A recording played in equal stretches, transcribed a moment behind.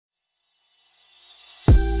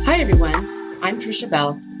everyone. I'm Trisha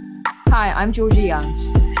Bell. Hi, I'm Georgia Young.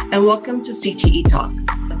 And welcome to CTE Talk,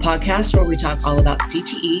 a podcast where we talk all about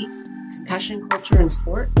CTE, concussion culture in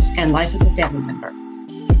sport, and life as a family member.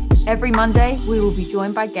 Every Monday, we will be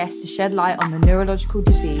joined by guests to shed light on the neurological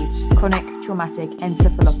disease, chronic traumatic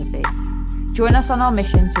encephalopathy. Join us on our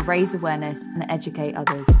mission to raise awareness and educate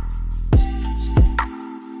others.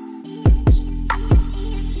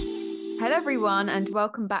 Hello everyone and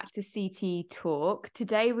welcome back to CTE Talk.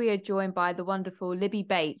 Today we are joined by the wonderful Libby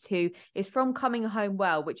Bates, who is from Coming Home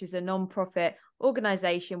Well, which is a non-profit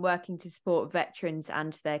organisation working to support veterans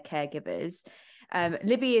and their caregivers.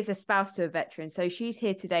 Libby is a spouse to a veteran, so she's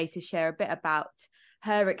here today to share a bit about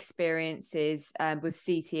her experiences with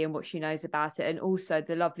CTE and what she knows about it, and also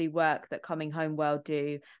the lovely work that Coming Home Well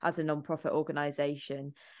do as a non-profit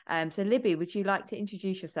organisation. So Libby, would you like to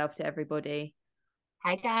introduce yourself to everybody?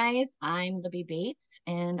 Hi guys, I'm Libby Bates,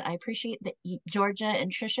 and I appreciate that Georgia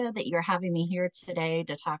and Trisha that you're having me here today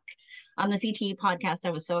to talk on the CTE podcast. I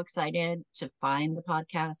was so excited to find the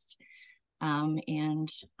podcast. And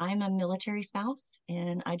I'm a military spouse,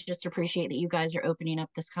 and I just appreciate that you guys are opening up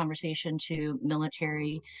this conversation to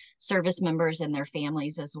military service members and their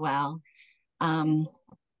families as well.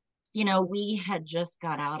 We had just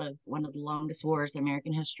got out of one of the longest wars in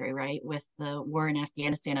American history, right? With the war in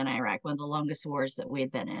Afghanistan and Iraq, one of the longest wars that we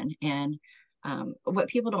had been in. And what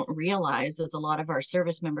people don't realize is a lot of our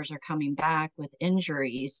service members are coming back with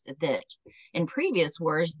injuries that in previous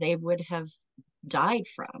wars they would have died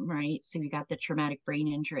from, right? So you got the traumatic brain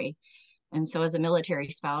injury. And so as a military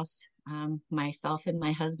spouse, myself and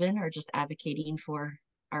my husband are just advocating for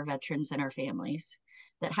our veterans and our families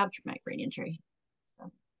that have traumatic brain injury.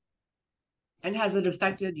 And has it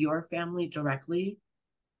affected your family directly?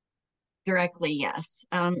 Directly, yes.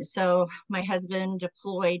 So my husband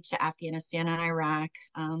deployed to Afghanistan and Iraq.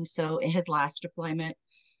 So in his last deployment,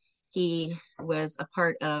 he was a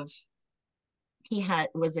part of,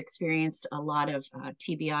 was experienced a lot of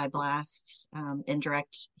TBI blasts and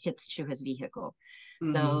direct hits to his vehicle.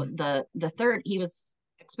 Mm-hmm. So the third, he was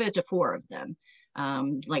exposed to 4 of them.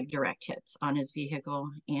 Like direct hits on his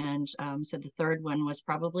vehicle. And so the third one was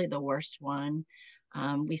probably the worst one.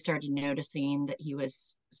 We started noticing that he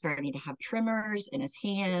was starting to have tremors in his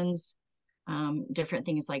hands, different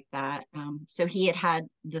things like that. So he had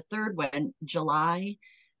the third one, July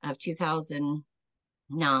of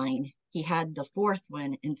 2009. He had the fourth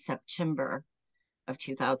one in September of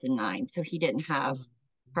 2009. So he didn't have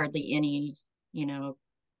hardly any,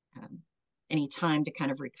 any time to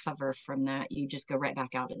kind of recover from that. You just go right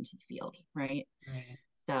back out into the field, right? Right.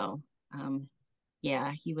 So,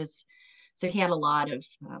 yeah, he had a lot of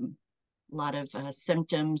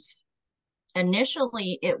symptoms.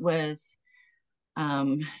 Initially, it was,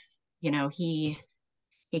 he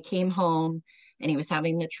came home and he was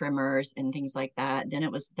having the tremors and things like that. Then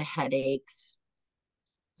it was the headaches,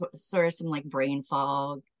 sort of some like brain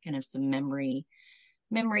fog, kind of some memory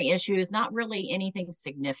issues, not really anything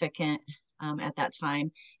significant at that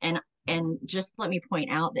time. And just let me point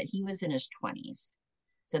out that he was in his 20s.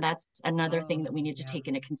 So that's another thing that we need to take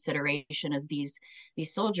into consideration, is these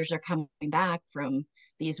soldiers are coming back from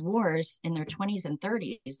these wars in their 20s and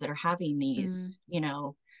 30s that are having these,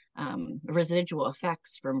 residual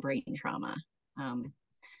effects from brain trauma.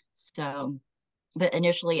 But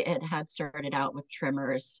initially it had started out with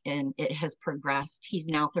tremors, and it has progressed. He's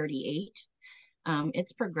now 38.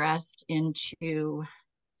 It's progressed into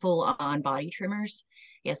full-on body tremors.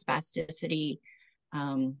 He has spasticity.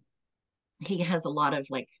 He has a lot of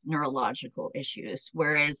like neurological issues.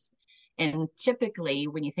 And typically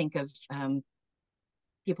when you think of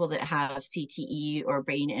people that have CTE or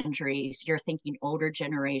brain injuries, you're thinking older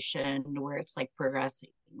generation where it's like progressing,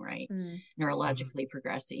 right? Neurologically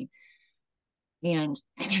progressing. And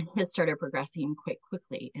his started progressing quite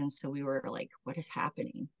quickly. And so we were like, what is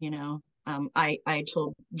happening? I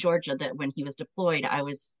told Georgia that when he was deployed, I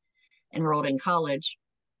was enrolled in college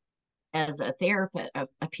as a therapist, a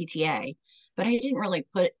PTA, but I didn't really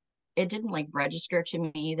it didn't like register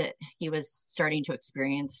to me that he was starting to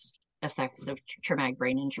experience effects of traumatic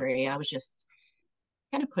brain injury. I was just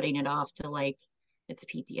kind of putting it off to like, it's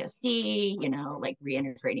PTSD, like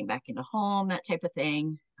reintegrating back into home, that type of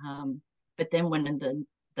thing. But then when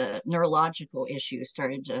the neurological issues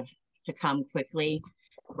started to come quickly,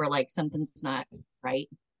 we're like, something's not right,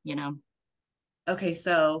 Okay,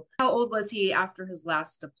 so how old was he after his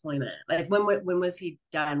last deployment? Like when was he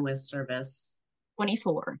done with service?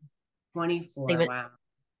 24. 24, wow.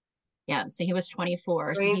 Yeah, so he was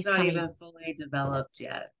 24. Brain's so he's not even fully developed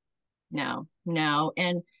yet. No.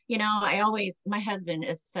 And, my husband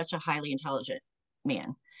is such a highly intelligent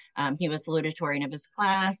man, He was salutatorian of his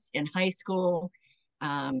class in high school.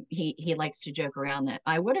 He likes to joke around that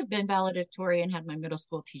I would have been valedictorian had my middle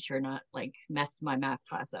school teacher not like messed my math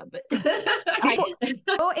class up. But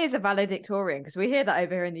what is a valedictorian? Because we hear that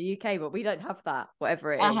over here in the UK, but we don't have that,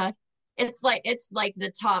 whatever it is. It's like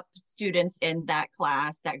the top students in that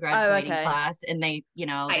class, that graduating class, and they,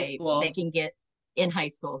 they can get in high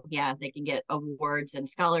school. Yeah, they can get awards and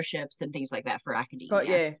scholarships and things like that for academia. Got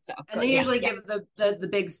you. So, and they usually give the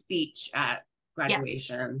big speech at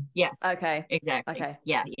graduation. Yes. Okay. Exactly. Okay.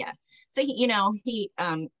 Yeah. So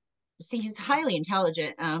he's highly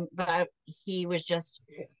intelligent, but he was just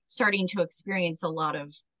starting to experience a lot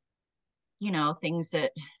of, things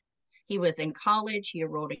that he was in college. He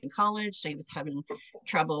enrolled in college, so he was having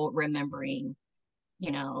trouble remembering,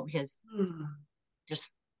 his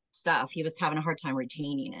just stuff. He was having a hard time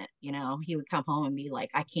retaining it. He would come home and be like,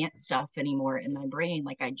 I can't stuff anymore in my brain.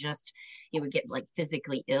 Like he would get like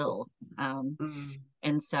physically ill.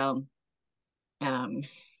 And so,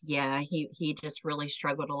 he just really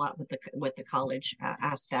struggled a lot with the college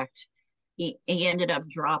aspect. He ended up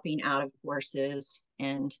dropping out of courses,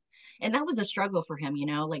 and that was a struggle for him,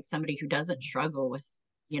 like somebody who doesn't struggle with,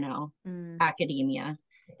 academia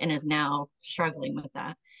and is now struggling with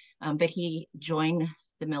that. But he joined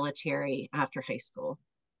the military after high school.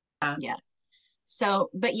 Yeah. So,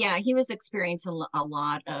 but yeah, he was experiencing a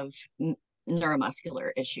lot of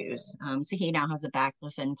neuromuscular issues. So he now has a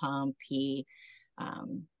baclofen pump. He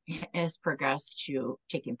has progressed to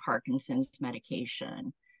taking Parkinson's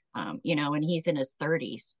medication. And he's in his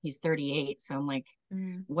 30s. He's 38. So I'm like,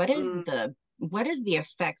 what is the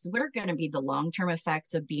effects? What are going to be the long-term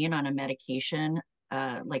effects of being on a medication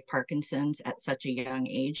like Parkinson's at such a young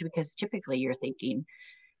age? Because typically you're thinking,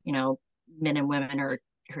 men and women are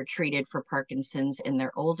treated for Parkinson's in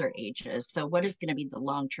their older ages. So what is going to be the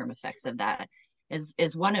long-term effects of that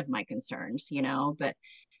is one of my concerns, but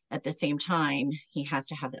at the same time, he has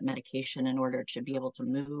to have that medication in order to be able to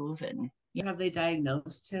move. And have they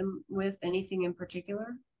diagnosed him with anything in particular?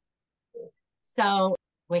 So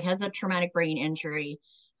he has a traumatic brain injury.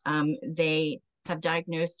 They have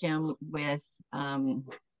diagnosed him with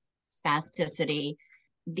spasticity.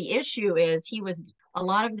 The issue is a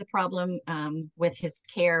lot of the problem with his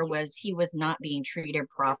care was he was not being treated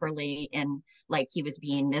properly, and like he was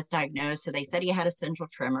being misdiagnosed. So they said he had essential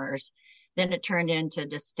tremors. Then it turned into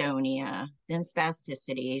dystonia, then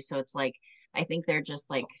spasticity. So it's like, I think they're just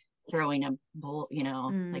like throwing a bull,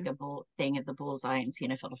 like a bull thing at the bullseye and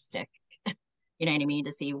seeing if it'll stick. You know what I mean?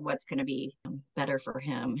 To see what's going to be better for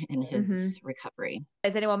him in his recovery.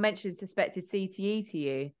 Has anyone mentioned suspected CTE to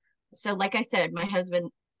you? So like I said, my husband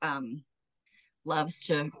loves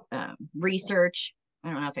to research.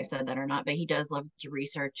 I don't know if I said that or not, but he does love to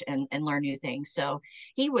research and learn new things. So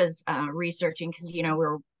he was researching because,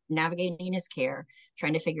 we're navigating his care,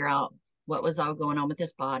 trying to figure out what was all going on with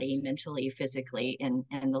his body, mentally, physically, and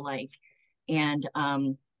the like. And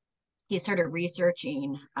he started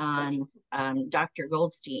researching on Dr.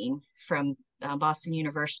 Goldstein from Boston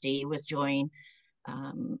University was doing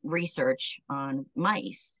research on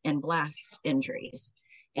mice and blast injuries.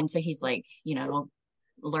 And so he's like,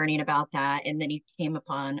 learning about that. And then he came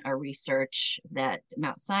upon a research that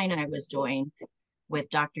Mount Sinai was doing with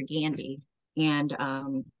Dr. Gandy. And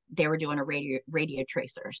they were doing a radio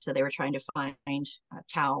tracer. So they were trying to find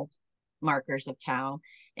tau markers of tau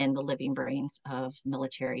in the living brains of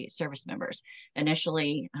military service members.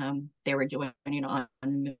 Initially, they were doing it on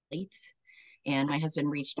elites. And my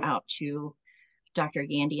husband reached out to Dr.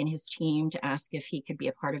 Gandy and his team to ask if he could be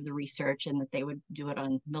a part of the research and that they would do it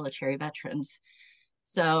on military veterans.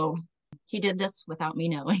 So he did this without me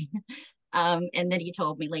knowing. And then he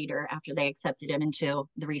told me later, after they accepted him into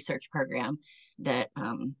the research program, that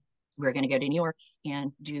we're going to go to New York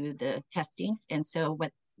and do the testing. And so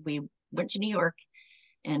we went to New York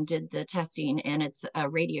and did the testing, and it's a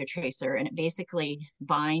radio tracer, and it basically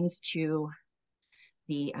binds to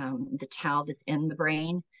the tau that's in the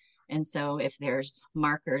brain. And so if there's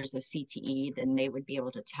markers of CTE, then they would be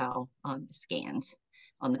able to tell on the scans,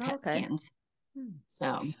 on the PET scans.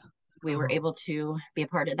 So we were able to be a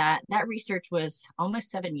part of that. That research was almost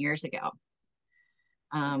 7 years ago.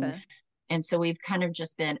 And so we've kind of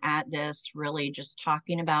just been at this, really just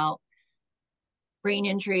talking about brain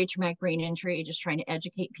injury, traumatic brain injury, just trying to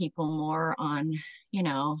educate people more on,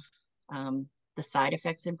 the side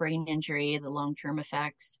effects of brain injury, the long-term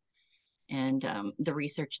effects, and the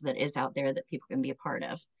research that is out there that people can be a part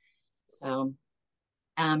of. So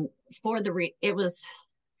for the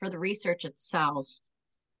research itself,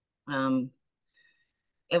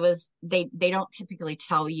 it was they don't typically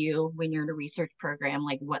tell you when you're in a research program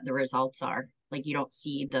like what the results are. like you don't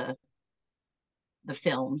see the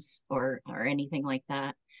films or anything like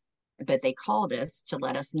that. But they called us to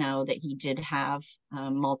let us know that he did have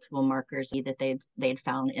multiple markers that they'd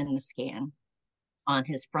found in the scan on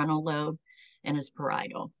his frontal lobe and his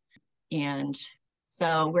parietal. And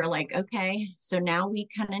so we're like, okay, so now we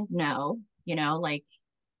kind of know, like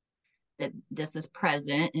that this is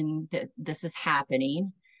present and that this is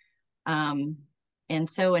happening. And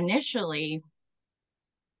so initially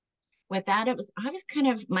with that, I was kind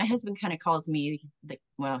of, my husband kind of calls me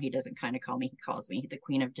well, he doesn't kind of call me, he calls me the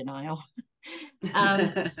queen of denial. He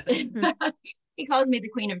calls me the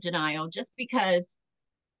queen of denial just because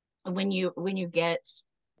when you get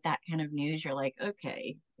that kind of news, you're like,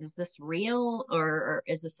 okay, is this real or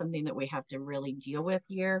is this something that we have to really deal with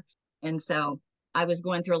here? And so I was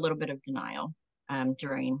going through a little bit of denial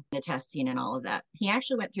during the testing and all of that. He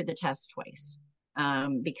actually went through the test twice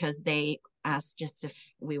because they asked us if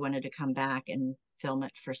we wanted to come back and film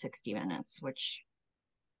it for 60 minutes, which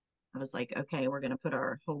I was like, okay, we're going to put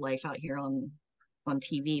our whole life out here on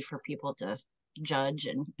TV for people to judge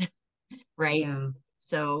and right. Yeah.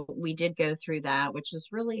 So we did go through that, which was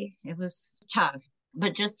really, it was tough,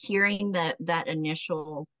 but just hearing that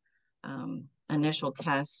initial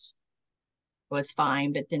test was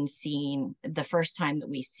fine. But then seeing the first time that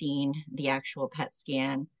we seen the actual PET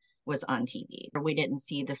scan was on TV. We didn't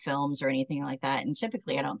see the films or anything like that. And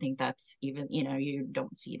typically I don't think that's even, you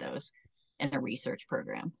don't see those in a research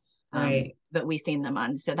program. Right. But we seen them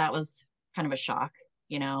on, so that was kind of a shock.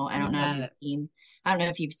 I don't know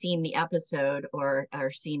if you've seen the episode or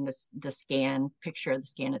seen the scan picture of the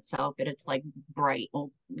scan itself, but it's like bright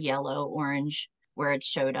yellow, orange, where it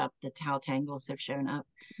showed up, the tau tangles have shown up.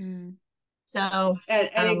 Mm. So, and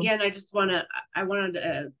again, I wanted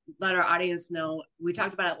to let our audience know, we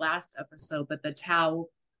talked about it last episode, but the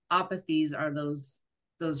tauopathies are those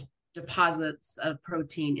deposits of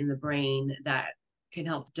protein in the brain that can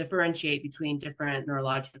help differentiate between different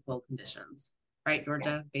neurological conditions. Right,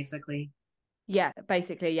 Georgia, basically? Yeah,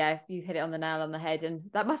 basically, yeah. You hit it on the nail on the head. And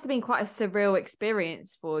that must have been quite a surreal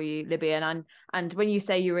experience for you, Libby. And when you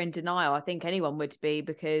say you were in denial, I think anyone would be,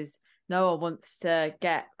 because no one wants to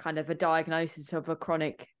get kind of a diagnosis of a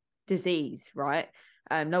chronic disease, right?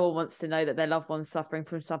 No one wants to know that their loved one's suffering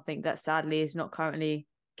from something that sadly is not currently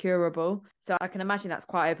curable. So I can imagine that's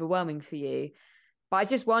quite overwhelming for you. But I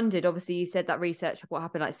just wondered, obviously, you said that research of what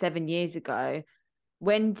happened like 7 years ago.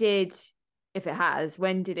 If it has,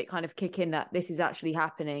 when did it kind of kick in that this is actually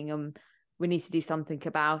happening and we need to do something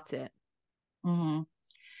about it? Mm-hmm.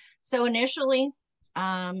 So initially,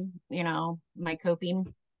 my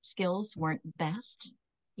coping skills weren't best,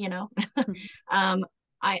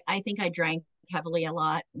 I think I drank heavily a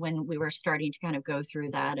lot when we were starting to kind of go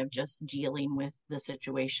through that of just dealing with the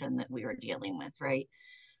situation that we were dealing with, right?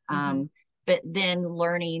 Mm-hmm. But then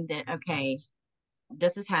learning that, okay,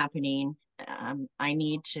 this is happening. I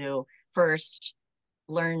need to first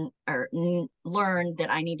learn that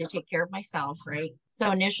I need to take care of myself, right? So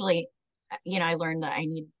initially, I learned that I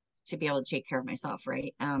need to be able to take care of myself,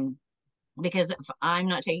 right? Because if I'm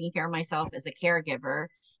not taking care of myself as a caregiver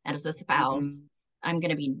and as a spouse, mm-hmm. I'm going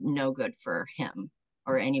to be no good for him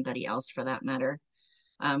or anybody else for that matter.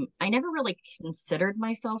 I never really considered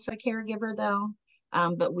myself a caregiver though,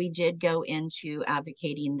 but we did go into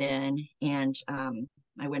advocating then, and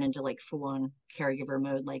I went into like full on caregiver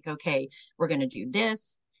mode, like, okay, we're going to do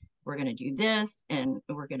this, and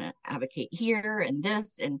we're going to advocate here and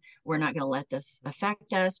this, and we're not going to let this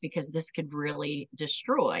affect us because this could really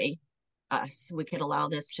destroy us. We could allow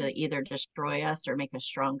this to either destroy us or make us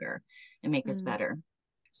stronger and make us better.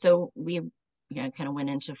 So we kind of went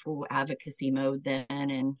into full advocacy mode then,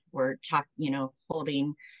 and we're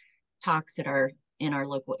holding talks in our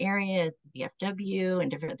local area, the VFW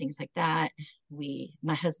and different things like that.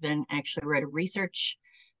 My husband actually wrote a research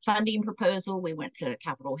funding proposal. We went to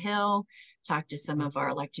Capitol Hill, talked to some of our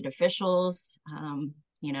elected officials.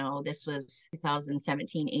 This was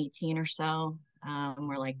 2017, 18 or so.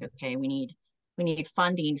 We're like, okay, we need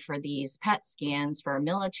funding for these PET scans for our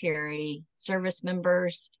military service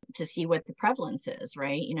members to see what the prevalence is,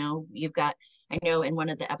 right? I know in one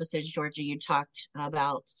of the episodes, Georgia, you talked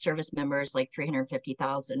about service members, like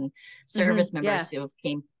 350,000 service members who have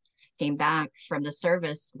came back from the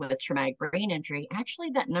service with traumatic brain injury. Actually,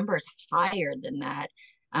 that number is higher than that.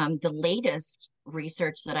 The latest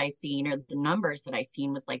research that I seen, or the numbers that I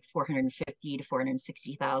seen, was like 450 to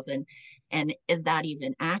 460,000. And is that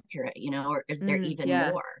even accurate, or is there even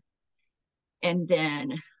more? And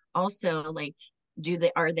then also, like,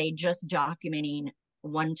 are they just documenting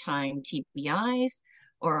one-time TBIs,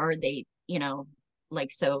 or are they,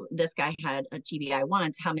 like, so this guy had a TBI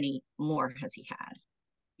once, how many more has he had?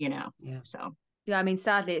 Yeah. So. Yeah, I mean,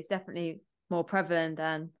 sadly, it's definitely more prevalent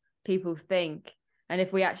than people think. And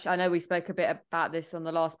if we actually, I know we spoke a bit about this on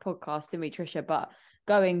the last podcast, didn't we, Trisha? But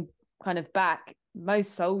going kind of back,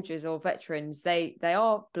 most soldiers or veterans, they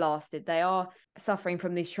are blasted. They are suffering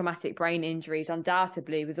from these traumatic brain injuries,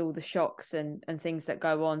 undoubtedly, with all the shocks and things that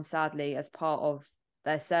go on, sadly, as part of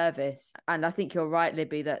their service. And I think you're right,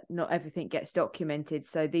 Libby, that not everything gets documented.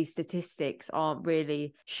 So these statistics aren't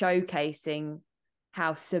really showcasing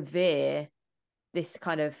how severe this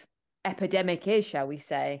kind of epidemic is, shall we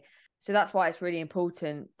say. So that's why it's really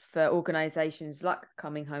important for organizations like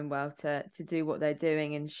Coming Home Well to do what they're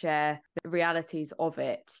doing and share the realities of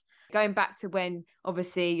it. Going back to when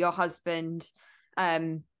obviously your husband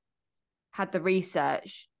had the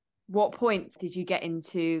research, what point did you get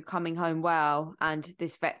into Coming Home Well and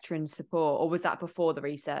this veteran support, or was that before the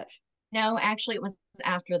research? No, actually, it was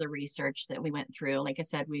after the research that we went through. Like I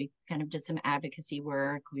said, we kind of did some advocacy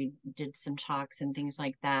work. We did some talks and things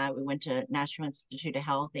like that. We went to National Institute of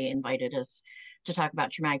Health. They invited us to talk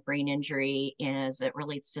about traumatic brain injury as it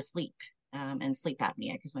relates to sleep and sleep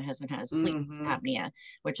apnea, because my husband has sleep apnea,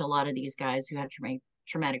 which a lot of these guys who have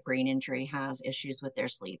traumatic brain injury have issues with their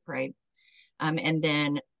sleep, right? And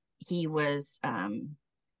then he was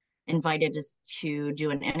invited us to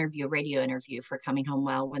do an interview, a radio interview for Coming Home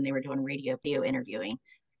Well when they were doing radio interviewing.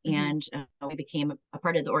 And we became a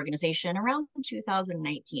part of the organization around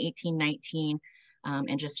 2019, 18, 19,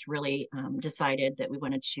 and just really decided that we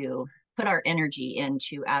wanted to put our energy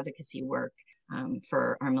into advocacy work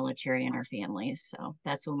for our military and our families. So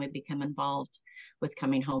that's when we become involved with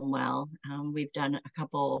Coming Home Well. We've done a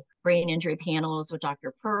couple brain injury panels with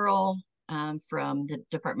Dr. Pearl, from the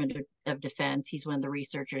Department of Defense. He's one of the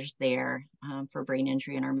researchers there for brain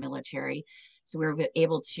injury in our military. So we were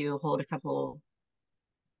able to hold a couple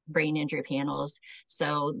brain injury panels.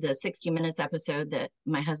 So the 60 Minutes episode that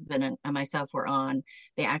my husband and myself were on,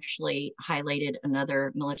 they actually highlighted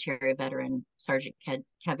another military veteran, Sergeant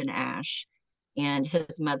Kevin Ash, and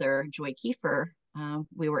his mother, Joy Kiefer.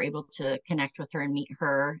 We were able to connect with her and meet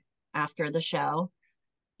her after the show.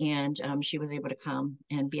 And she was able to come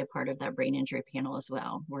and be a part of that brain injury panel as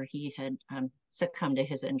well, where he had succumbed to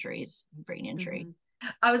his injuries, brain injury.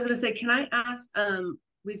 I was going to say, can I ask,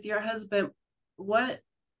 with your husband, what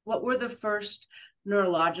were the first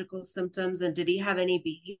neurological symptoms, and did he have any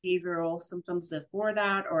behavioral symptoms before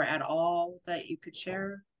that or at all that you could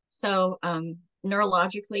share? So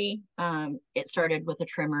neurologically, it started with a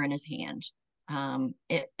tremor in his hand.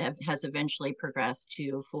 It has eventually progressed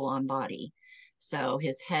to full-on body. So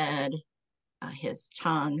his head, his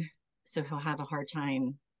tongue, so he'll have a hard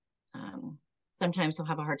time. Sometimes he'll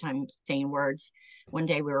have a hard time saying words. One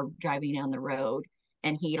day we were driving down the road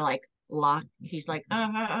and he like locked, he's like,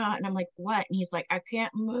 and I'm like, what? And he's like, I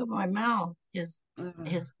can't move my mouth. His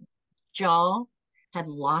jaw had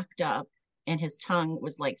locked up and his tongue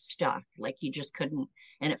was like stuck, like he just couldn't,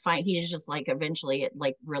 and he's just like, eventually it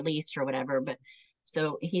like released or whatever. But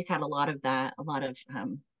so he's had a lot of that, a lot of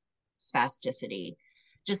spasticity,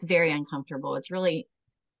 just very uncomfortable. It's really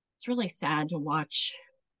sad to watch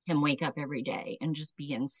him wake up every day and just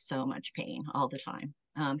be in so much pain all the time.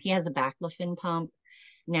 He has a baclofen pump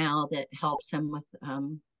now that helps him with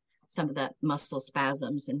some of the muscle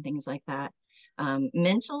spasms and things like that.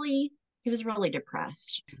 Mentally, he was really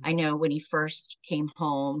depressed. I know when he first came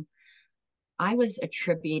home, I was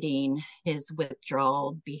attributing his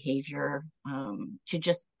withdrawal behavior to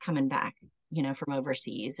just coming back, from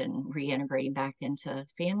overseas and reintegrating back into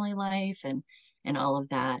family life and all of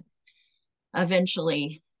that.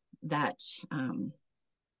 Eventually, that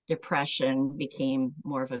depression became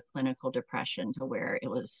more of a clinical depression, to where it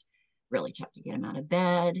was really tough to get him out of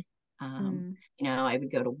bed. I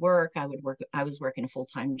would go to work. I was working a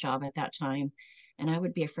full-time job at that time, and I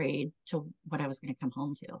would be afraid to what I was going to come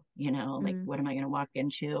home to, like, what am I going to walk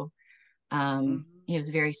into? He was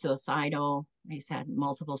very suicidal. He's had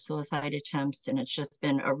multiple suicide attempts, and it's just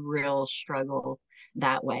been a real struggle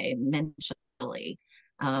that way mentally.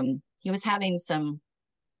 He was having some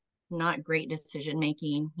not great decision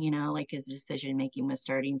making, like his decision making was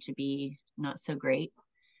starting to be not so great.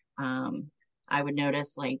 I would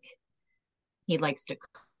notice, like, he likes to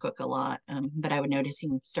cook a lot, but I would notice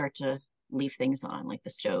him start to leave things on, like the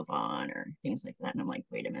stove on or things like that. And I'm like,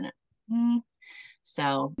 wait a minute.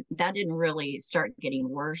 So that didn't really start getting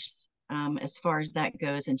worse as far as that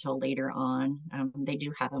goes until later on. They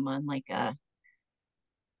do have him on like a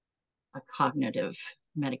cognitive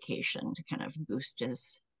medication to kind of boost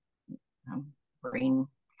his brain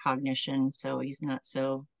cognition. So he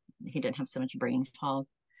didn't have so much brain fog.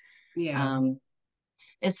 Yeah.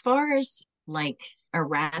 As far as like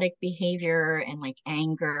erratic behavior and like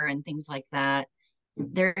anger and things like that,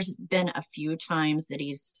 there's been a few times that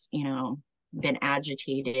he's, been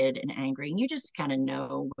agitated and angry. And you just kind of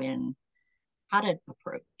know how to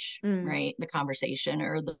approach, right? The conversation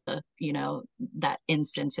or that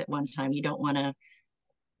instance at one time. You don't want to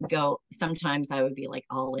go. Sometimes I would be like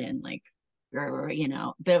all in, like,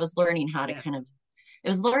 but it was learning how to it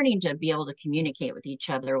was learning to be able to communicate with each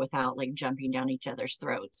other without like jumping down each other's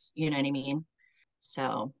throats. You know what I mean?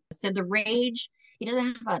 So the rage, he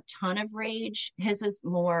doesn't have a ton of rage. His is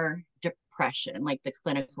more depression, like the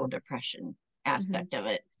clinical depression aspect of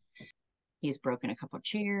it. He's broken a couple of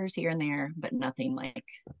chairs here and there, but nothing like,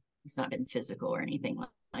 it's not been physical or anything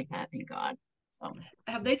like that, thank God. So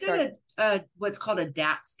have they done what's called a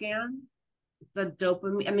DAT scan? The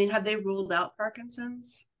dopamine. I mean, have they ruled out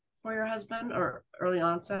Parkinson's for your husband or early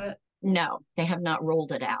onset? No, they have not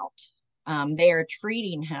ruled it out. They are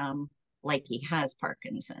treating him like he has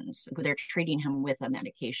Parkinson's. They're treating him with a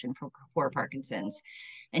medication for Parkinson's.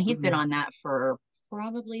 And he's been on that for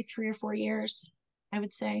probably 3 or 4 years, I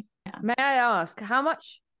would say. Yeah. May I ask, how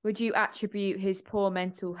much would you attribute his poor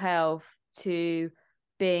mental health to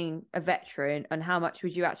being a veteran, and how much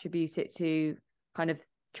would you attribute it to kind of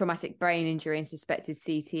traumatic brain injury and suspected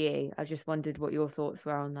CTE? I just wondered what your thoughts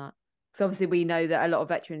were on that. Because obviously we know that a lot of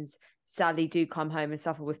veterans sadly do come home and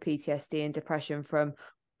suffer with PTSD and depression from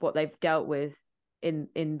what they've dealt with in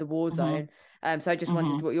the war zone. So I just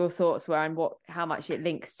wondered what your thoughts were and how much it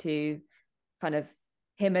links to kind of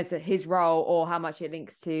him as his role, or how much it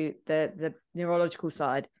links to the neurological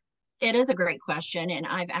side. It is a great question. And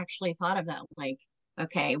I've actually thought of that, like,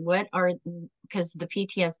 okay, because the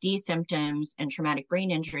PTSD symptoms and traumatic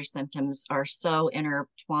brain injury symptoms are so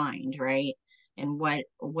intertwined, right? And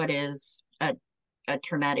what is a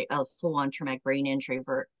full-on traumatic brain injury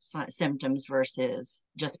symptoms versus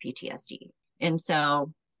just PTSD. And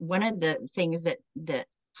so one of the things that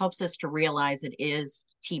helps us to realize it is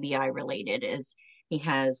TBI related is he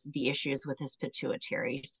has the issues with his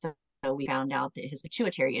pituitary. So we found out that his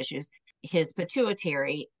pituitary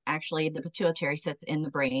actually, the pituitary sits in the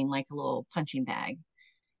brain like a little punching bag.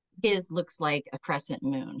 His looks like a crescent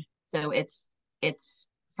moon. So it's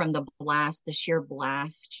from the sheer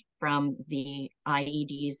blast from the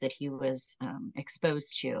IEDs that he was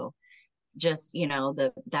exposed to. Just,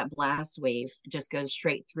 that blast wave just goes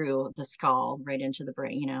straight through the skull, right into the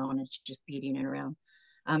brain, and it's just beating it around.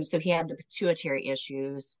 So he had the pituitary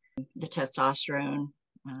issues, the testosterone.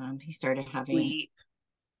 He started having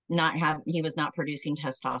he was not producing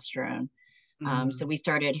testosterone. So we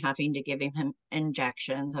started having to give him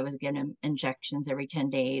injections. I was getting him injections every 10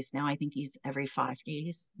 days. Now I think he's every 5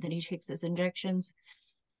 days that he takes his injections.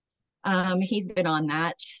 He's been on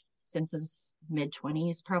that since his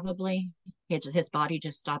mid-20s, probably. His body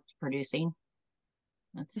just stopped producing.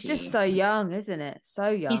 It's just so young, isn't it? So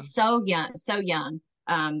young. He's so young.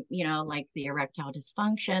 Like the erectile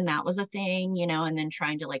dysfunction, that was a thing, and then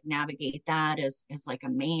trying to like navigate that as like a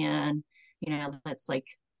man, that's like,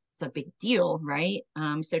 it's a big deal, right?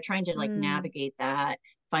 So trying to like navigate that,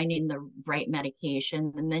 finding the right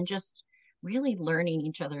medication, and then just really learning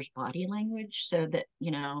each other's body language so that,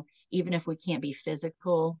 even if we can't be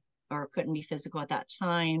physical or couldn't be physical at that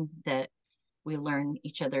time, that we learn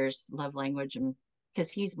each other's love language, and because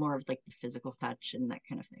he's more of like the physical touch and that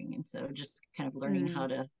kind of thing. And so just kind of learning how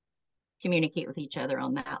to communicate with each other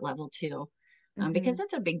on that level too. Because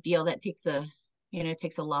that's a big deal. That takes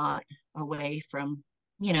a lot away from,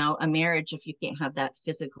 a marriage if you can't have that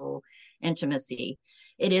physical intimacy.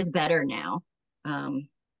 It is better now.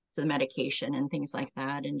 So the medication and things like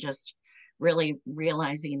that, and just really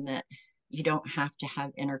realizing that you don't have to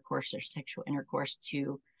have intercourse or sexual intercourse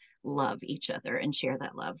to love each other and share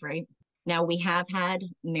that love, right? Now we have had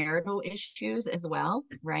marital issues as well,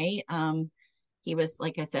 right? He was,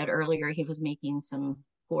 like I said earlier, he was making some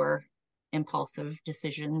poor impulsive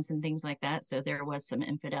decisions and things like that. So there was some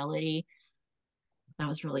infidelity. That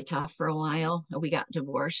was really tough for a while. We got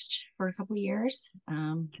divorced for a couple of years.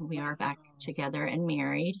 We are back together and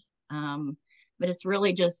married. But it's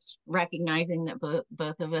really just recognizing that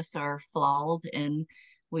both of us are flawed and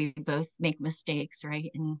we both make mistakes,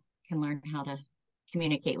 right? And can learn how to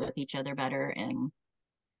communicate with each other better and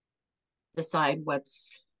decide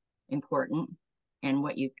what's important and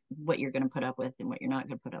what you're going to put up with and what you're not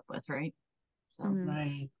going to put up with, right? So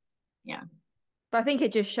right. Yeah. But I think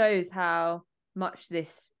it just shows how much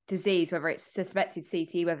this disease, whether it's suspected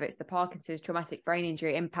CTE, whether it's the Parkinson's, traumatic brain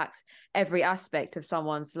injury, impacts every aspect of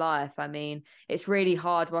someone's life. I mean, it's really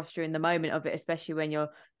hard whilst you're in the moment of it, especially when you're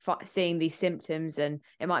seeing these symptoms and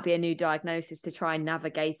it might be a new diagnosis, to try and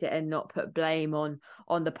navigate it and not put blame on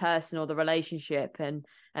the person or the relationship. And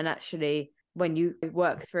actually, when you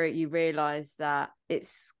work through it, you realize that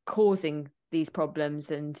it's causing these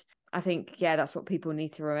problems. And I think, yeah, that's what people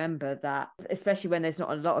need to remember, that especially when there's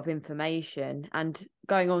not a lot of information. And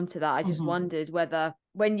going on to that, I just wondered whether,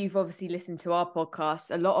 when you've obviously listened to our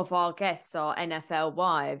podcast, a lot of our guests are NFL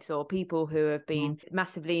wives or people who have been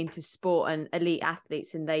massively into sport and elite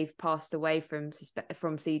athletes, and they've passed away from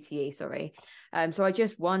CTE, sorry. So I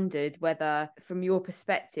just wondered whether, from your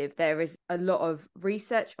perspective, there is a lot of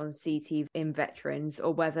research on CTE in veterans,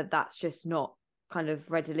 or whether that's just not kind of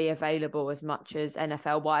readily available as much as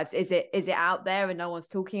NFL wives. Is it out there and no one's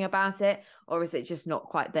talking about it, or is it just not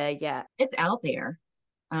quite there yet? It's out there.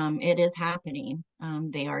 It is happening.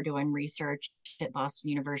 They are doing research at Boston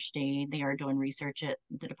University. They are doing research at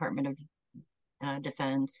the Department of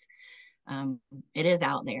Defense. It is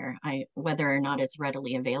out there. Whether or not it's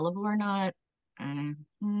readily available or not,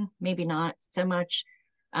 maybe not so much.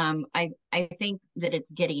 I think that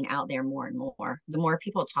it's getting out there more and more. The more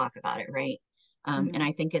people talk about it, right? And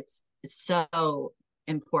I think it's so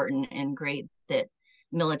important and great that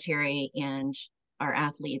military and our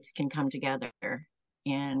athletes can come together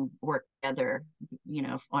and work together,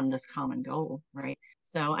 on this common goal, right?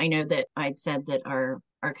 So I know that I'd said that our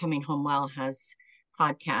Coming Home Well has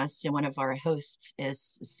podcasts, and one of our hosts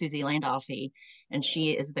is Susie Landolfi, and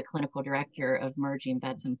she is the clinical director of Merging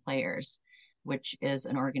Vets and Players, which is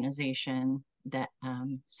an organization that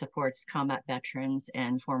supports combat veterans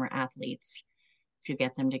and former athletes to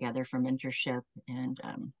get them together for mentorship and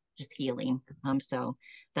just healing. So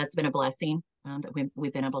that's been a blessing, that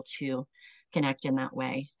we've been able to connect in that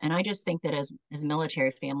way. And I just think that as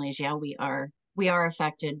military families, yeah, we are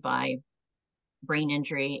affected by brain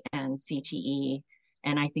injury and CTE.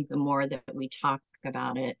 And I think the more that we talk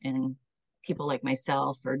about it, and people like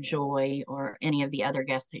myself or Joy or any of the other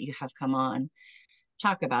guests that you have come on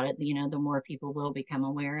talk about it, the more people will become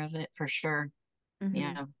aware of it, for sure.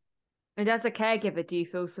 Yeah. And as a caregiver, do you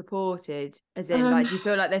feel supported? As in, like, do you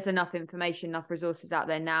feel like there's enough information, enough resources out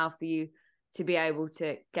there now for you to be able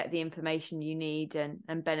to get the information you need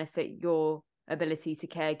and benefit your ability to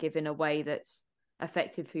caregive in a way that's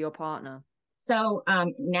effective for your partner? So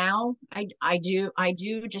now I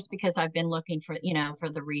do, just because I've been looking for, for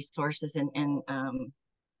the resources and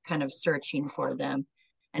kind of searching for them.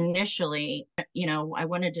 Initially, I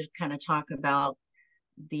wanted to kind of talk about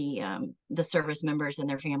the service members and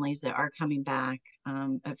their families that are coming back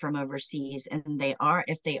from overseas, and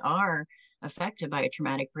if they are affected by a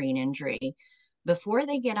traumatic brain injury, before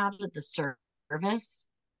they get out of the service,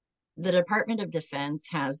 the Department of Defense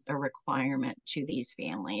has a requirement to these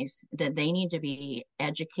families that they need to be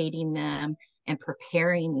educating them and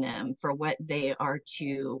preparing them for what they are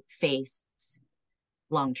to face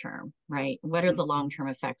long term, right? What are the long-term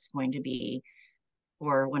effects going to be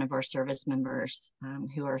for one of our service members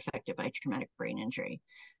who are affected by traumatic brain injury?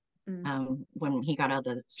 When he got out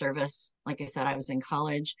of the service, like I said, I was in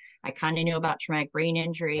college. I kind of knew about traumatic brain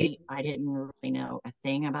injury. I didn't really know a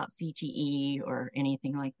thing about CTE or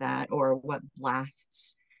anything like that, or what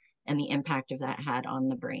blasts and the impact of that had on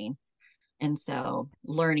the brain. And so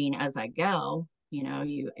learning as I go,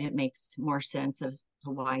 it makes more sense as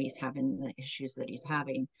to why he's having the issues that he's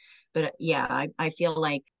having. But yeah, I feel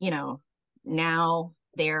like, now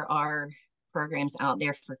there are programs out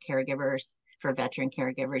there for caregivers, for veteran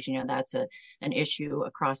caregivers. That's an issue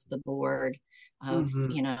across the board of,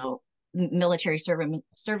 military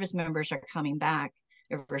service members are coming back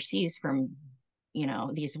overseas from,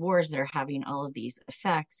 these wars that are having all of these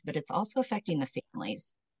effects, but it's also affecting the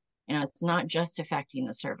families. It's not just affecting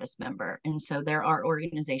the service member. And so there are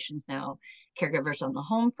organizations now. Caregivers on the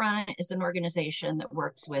Home Front is an organization that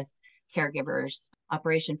works with caregivers.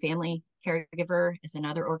 Operation Family Caregiver is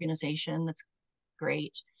another organization that's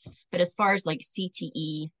great. But as far as like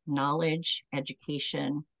CTE knowledge,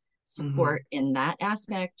 education, support in that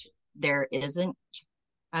aspect, there isn't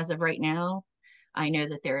as of right now. I know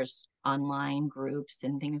that there's online groups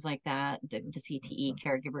and things like that, the CTE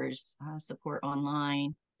caregivers support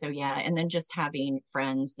online. So yeah, and then just having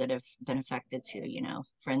friends that have been affected too,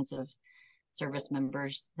 friends of service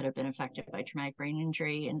members that have been affected by traumatic brain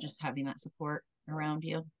injury, and just having that support around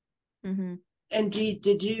you. And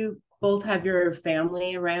did you both have your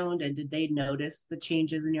family around, and did they notice the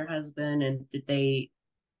changes in your husband, and did they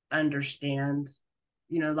understand?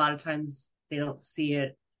 A lot of times they don't see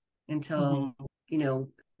it until,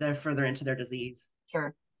 they're further into their disease.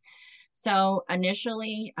 Sure. So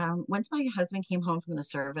initially, once my husband came home from the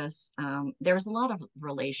service, there was a lot of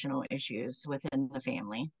relational issues within the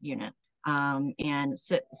family unit. And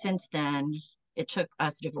so, since then, it took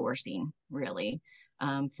us divorcing really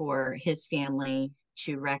for his family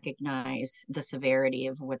to recognize the severity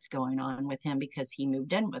of what's going on with him because he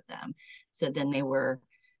moved in with them. So then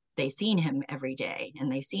they seen him every day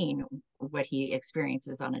and they seen what he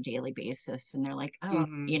experiences on a daily basis, and they're like, oh,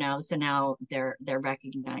 so now they're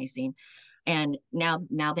recognizing. And now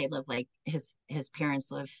they live like his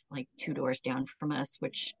parents live like 2 doors down from us,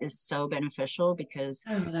 which is so beneficial because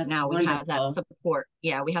now we have that support.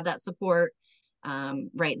 Yeah, we have that support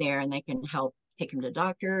right there, and they can help take him to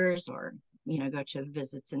doctors or go to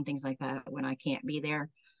visits and things like that when I can't be there.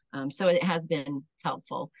 So it has been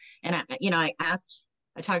helpful. And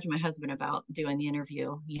I talked to my husband about doing the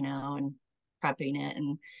interview, and prepping it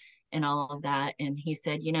and all of that. And he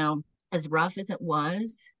said, as rough as it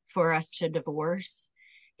was for us to divorce,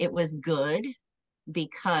 it was good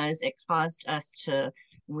because it caused us to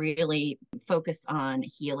really focus on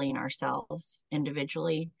healing ourselves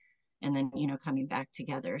individually and then, coming back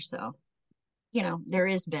together. So, there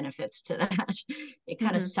is benefits to that. It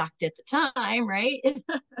kind of sucked at the time, right?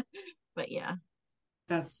 But yeah.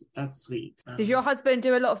 That's sweet. Does your husband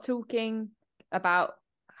do a lot of talking about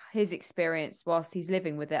his experience whilst he's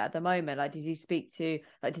living with it at the moment? Like, does he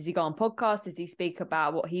does he go on podcasts? Does he speak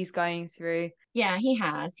about what he's going through? Yeah, he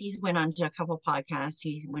has. He's went on to a couple of podcasts.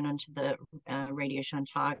 He went on to the radio show and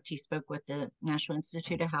talked. He spoke with the National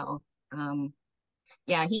Institute of Health.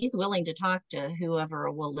 Yeah, he's willing to talk to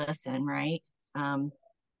whoever will listen, right? And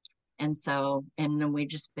then we've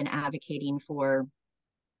just been advocating for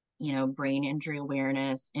brain injury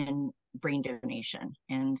awareness and brain donation.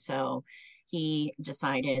 And so he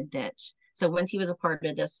decided that, so once he was a part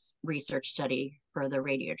of this research study for the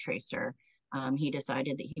radio tracer, he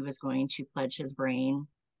decided that he was going to pledge his brain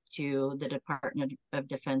to the Department of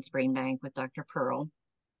Defense Brain Bank with Dr. Pearl.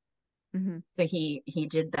 So he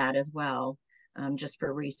did that as well, just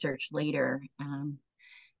for research later.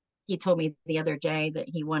 He told me the other day that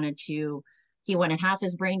he wanted half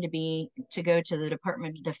his brain to go to the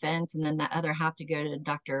Department of Defense, and then the other half to go to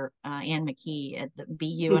Dr. Ann McKee at the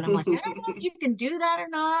BU. And I'm like, I don't know if you can do that or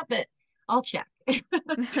not, but I'll check.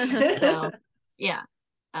 So, yeah.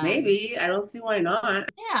 Maybe. I don't see why not.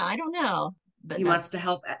 Yeah, I don't know. But he wants to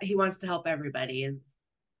help. He wants to help everybody is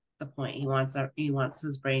the point. He wants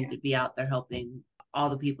his brain to be out there helping all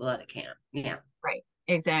the people that it can. Yeah. Right.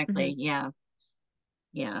 Exactly. Yeah.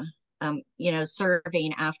 Yeah.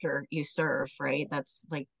 Serving after you serve, right? That's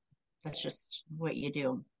just what you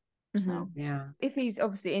do. So yeah. If he's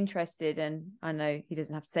obviously interested, and I know he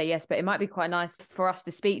doesn't have to say yes, but it might be quite nice for us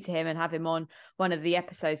to speak to him and have him on one of the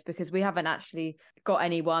episodes, because we haven't actually got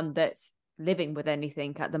anyone that's living with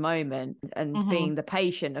anything at the moment and being the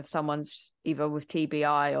patient of someone's either with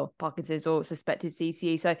TBI or Parkinson's or suspected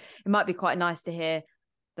CTE. So it might be quite nice to hear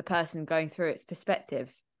the person going through its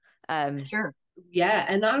perspective. Sure. Yeah,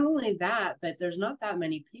 and not only that, but there's not that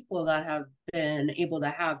many people that have been able to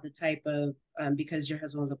have the type of because your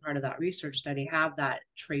husband was a part of that research study, have that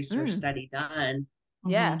tracer study done.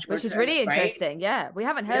 Yeah, which is really interesting. Right? Yeah, we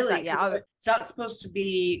haven't heard that yet. It's not supposed to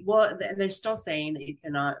be, well, and they're still saying that you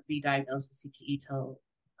cannot be diagnosed with CTE till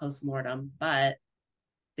post-mortem, but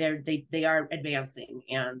they are advancing,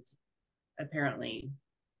 and apparently,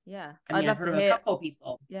 yeah, I mean, I've heard of a couple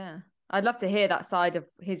people. Yeah, I'd love to hear that side of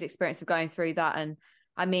his experience of going through that. And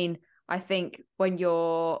I mean, I think when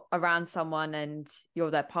you're around someone and you're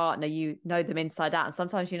their partner, you know them inside out, and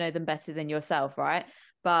sometimes you know them better than yourself, right?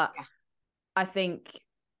 But yeah. I think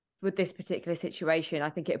with this particular situation, I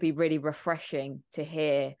think it'd be really refreshing to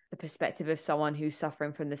hear the perspective of someone who's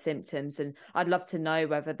suffering from the symptoms. And I'd love to know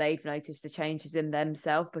whether they've noticed the changes in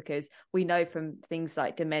themselves, because we know from things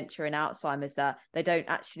like dementia and Alzheimer's that they don't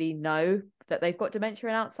actually know that they've got dementia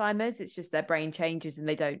and Alzheimer's. It's just their brain changes and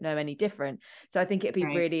they don't know any different. So I think it'd be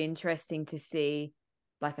really interesting to see,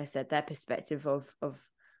 like I said, their perspective of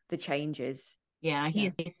the changes. Yeah, he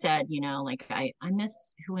said, like, I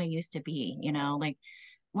miss who I used to be, like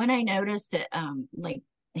when I noticed it, like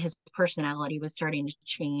his personality was starting to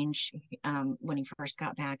change when he first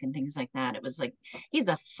got back and things like that. It was like, he's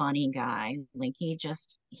a funny guy. Like he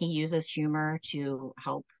uses humor to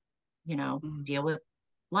help, deal with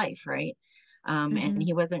life. Right. And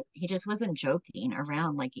he just wasn't joking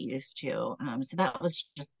around like he used to. So that was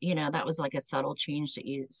just, that was like a subtle change that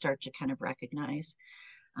you start to kind of recognize.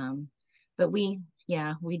 But we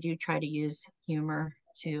do try to use humor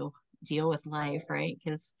to deal with life, right?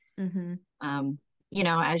 Because, as you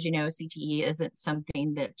know, CTE isn't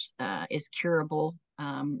something that is curable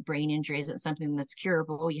brain injury isn't something that's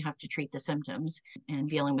curable. You have to treat the symptoms, and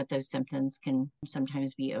dealing with those symptoms can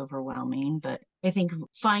sometimes be overwhelming. But I think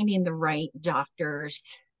finding the right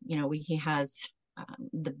doctors, he has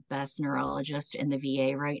the best neurologist in the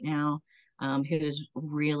VA right now, who's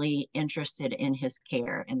really interested in his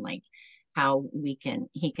care and like how he can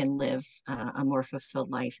live a more fulfilled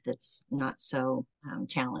life that's not so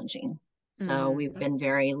challenging. So we've been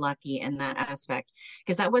very lucky in that aspect,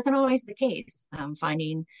 because that wasn't always the case.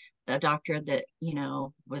 Finding a doctor that,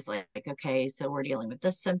 was like, okay, so we're dealing with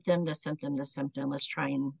this symptom, this symptom, this symptom. Let's try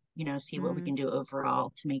and, see what we can do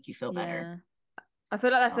overall to make you feel better. I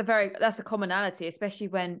feel like that's a commonality, especially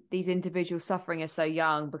when these individuals suffering are so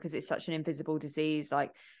young, because it's such an invisible disease.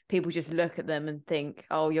 Like, people just look at them and think,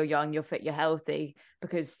 oh, you're young, you're fit, you're healthy,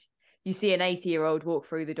 because you see an 80-year-old walk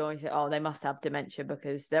through the door and you say, oh, they must have dementia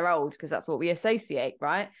because they're old, because that's what we associate,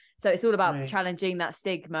 right? So it's all about challenging that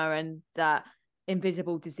stigma, and that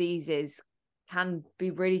invisible diseases can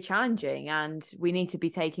be really challenging, and we need to be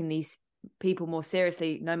taking these people more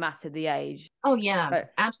seriously no matter the age. Oh yeah,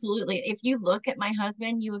 absolutely. If you look at my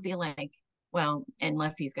husband, you would be like, well,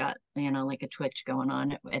 unless he's got, like a twitch going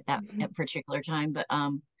on at that particular time. But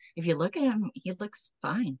if you look at him, he looks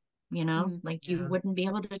fine, like you wouldn't be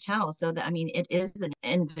able to tell. So that, it is an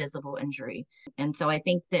invisible injury. And so I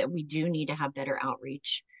think that we do need to have better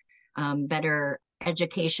outreach, better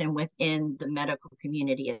education within the medical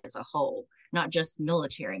community as a whole, not just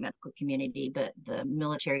military medical community, but the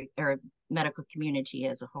military or medical community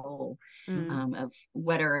as a whole, of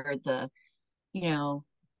what are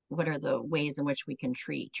the ways in which we can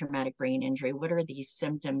treat traumatic brain injury? What are these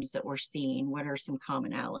symptoms that we're seeing? What are some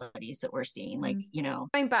commonalities that we're seeing?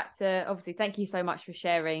 Going back to, obviously, thank you so much for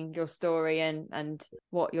sharing your story and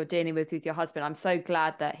what you're dealing with your husband. I'm so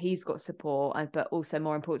glad that he's got support, but also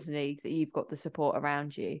more importantly, that you've got the support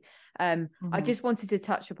around you. I just wanted to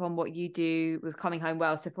touch upon what you do with Coming Home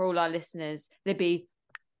Well. So for all our listeners, Libby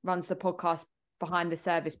runs the podcast Behind the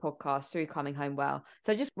Service podcast through Coming Home Well.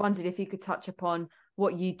 So I just wondered if you could touch upon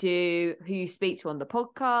what you do, who you speak to on the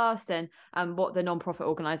podcast, and what the nonprofit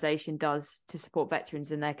organization does to support veterans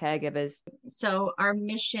and their caregivers. So our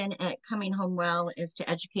mission at Coming Home Well is to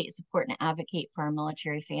educate, support, and advocate for our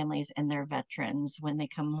military families and their veterans when they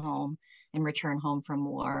come home and return home from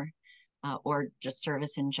war, or just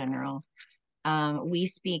service in general. We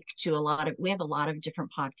speak to we have a lot of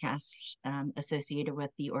different podcasts associated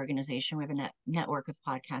with the organization. We have a network of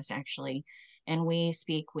podcasts, actually, and we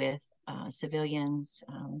speak with civilians,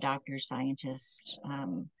 doctors, scientists,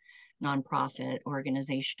 nonprofit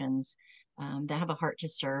organizations that have a heart to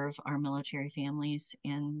serve our military families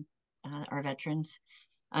and our veterans.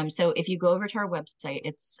 So if you go over to our website,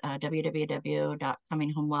 it's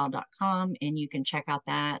www.cominghomewell.com, and you can check out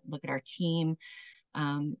that, look at our team.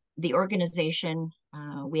 The organization,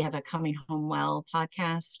 we have a Coming Home Well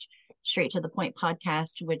podcast, Straight to the Point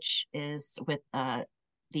podcast, which is with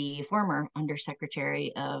the former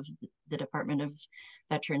Undersecretary of the Department of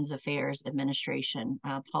Veterans Affairs Administration,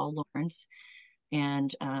 Paul Lawrence.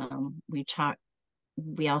 And we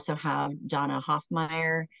also have Donna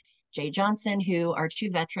Hoffmeyer, Jay Johnson, who are two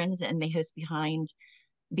veterans, and they host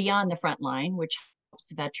Beyond the Front Line, which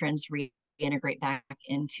helps veterans reintegrate back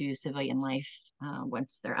into civilian life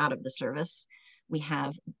once they're out of the service. We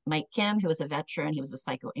have Mike Kim, who is a veteran. He was a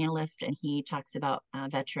psychoanalyst, and he talks about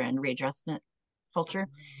veteran readjustment culture.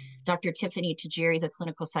 Dr. Tiffany Tajiri is a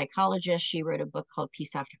clinical psychologist. She wrote a book called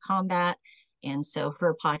Peace After Combat, and so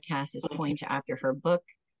her podcast is coined after her book.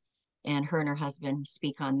 And her and her husband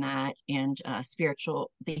speak on that, and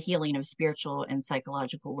the healing of spiritual and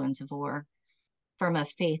psychological wounds of war from a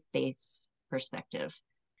faith-based perspective.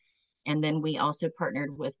 And then we also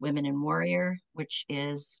partnered with Women in Warrior,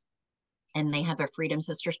 and they have a Freedom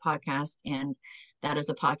Sisters podcast, and that is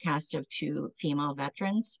a podcast of two female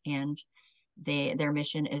veterans, and their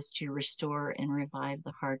mission is to restore and revive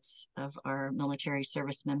the hearts of our military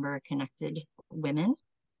service member connected women.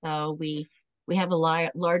 So we have a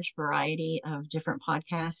large variety of different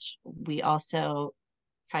podcasts. We also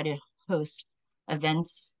try to host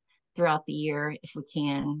events throughout the year if we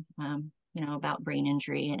can, about brain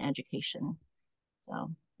injury and education.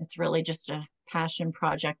 So it's really just a passion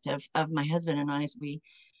project of my husband and I. As we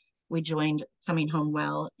joined Coming Home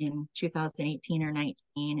Well in 2018 or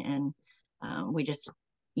 19, and we just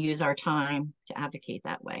use our time to advocate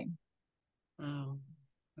that way. Oh,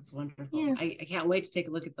 that's wonderful. Yeah. I can't wait to take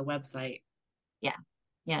a look at the website.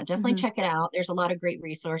 Yeah, definitely check it out. There's a lot of great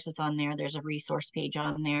resources on there. There's a resource page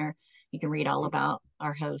on there. You can read all about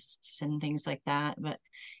our hosts and things like that. But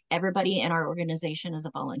everybody in our organization is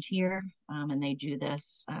a volunteer, and they do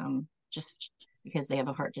this just because they have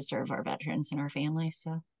a heart to serve our veterans and our families.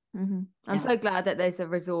 So I'm so glad that there's a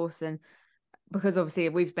resource, and because obviously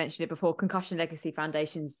we've mentioned it before, Concussion Legacy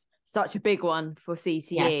Foundation's such a big one for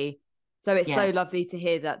CTE. So it's so lovely to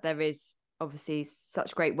hear that there is obviously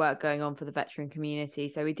such great work going on for the veteran community.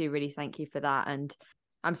 So we do really thank you for that. And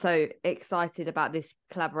I'm so excited about this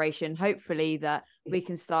collaboration. Hopefully that we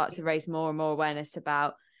can start to raise more and more awareness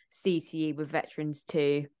about CTE with veterans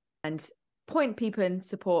too, and point people in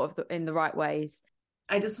support of in the right ways.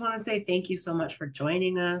 I just want to say thank you so much for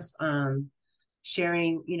joining us,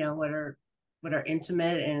 sharing, what are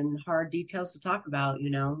intimate and hard details to talk about.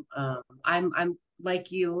 I'm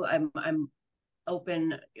like you, I'm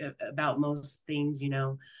open about most things.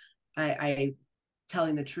 I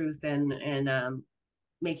telling the truth and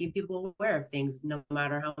making people aware of things, no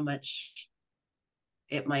matter how much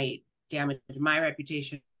it might damage my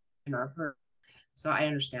reputation or hurt. So I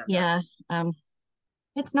understand.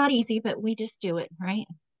 It's not easy, but we just do it, right?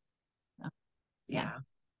 So, yeah.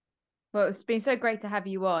 Well, it's been so great to have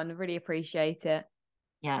you on. I really appreciate it.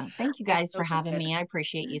 Yeah. Thank you guys for having me. I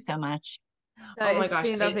appreciate you so much. No, oh my it's gosh,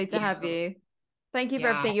 been lovely to have you. Thank you for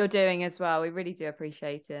everything you're doing as well. We really do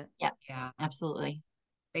appreciate it. Yeah, absolutely.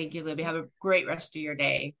 Thank you, Libby. Have a great rest of your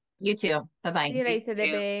day. You too. Bye-bye. See you later,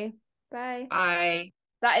 Libby. Bye. Bye.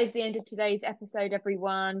 That is the end of today's episode,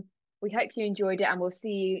 everyone. We hope you enjoyed it, and we'll see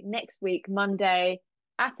you next week, Monday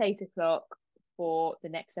at 8:00 for the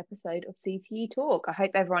next episode of CTE Talk. I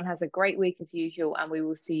hope everyone has a great week as usual, and we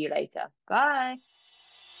will see you later. Bye.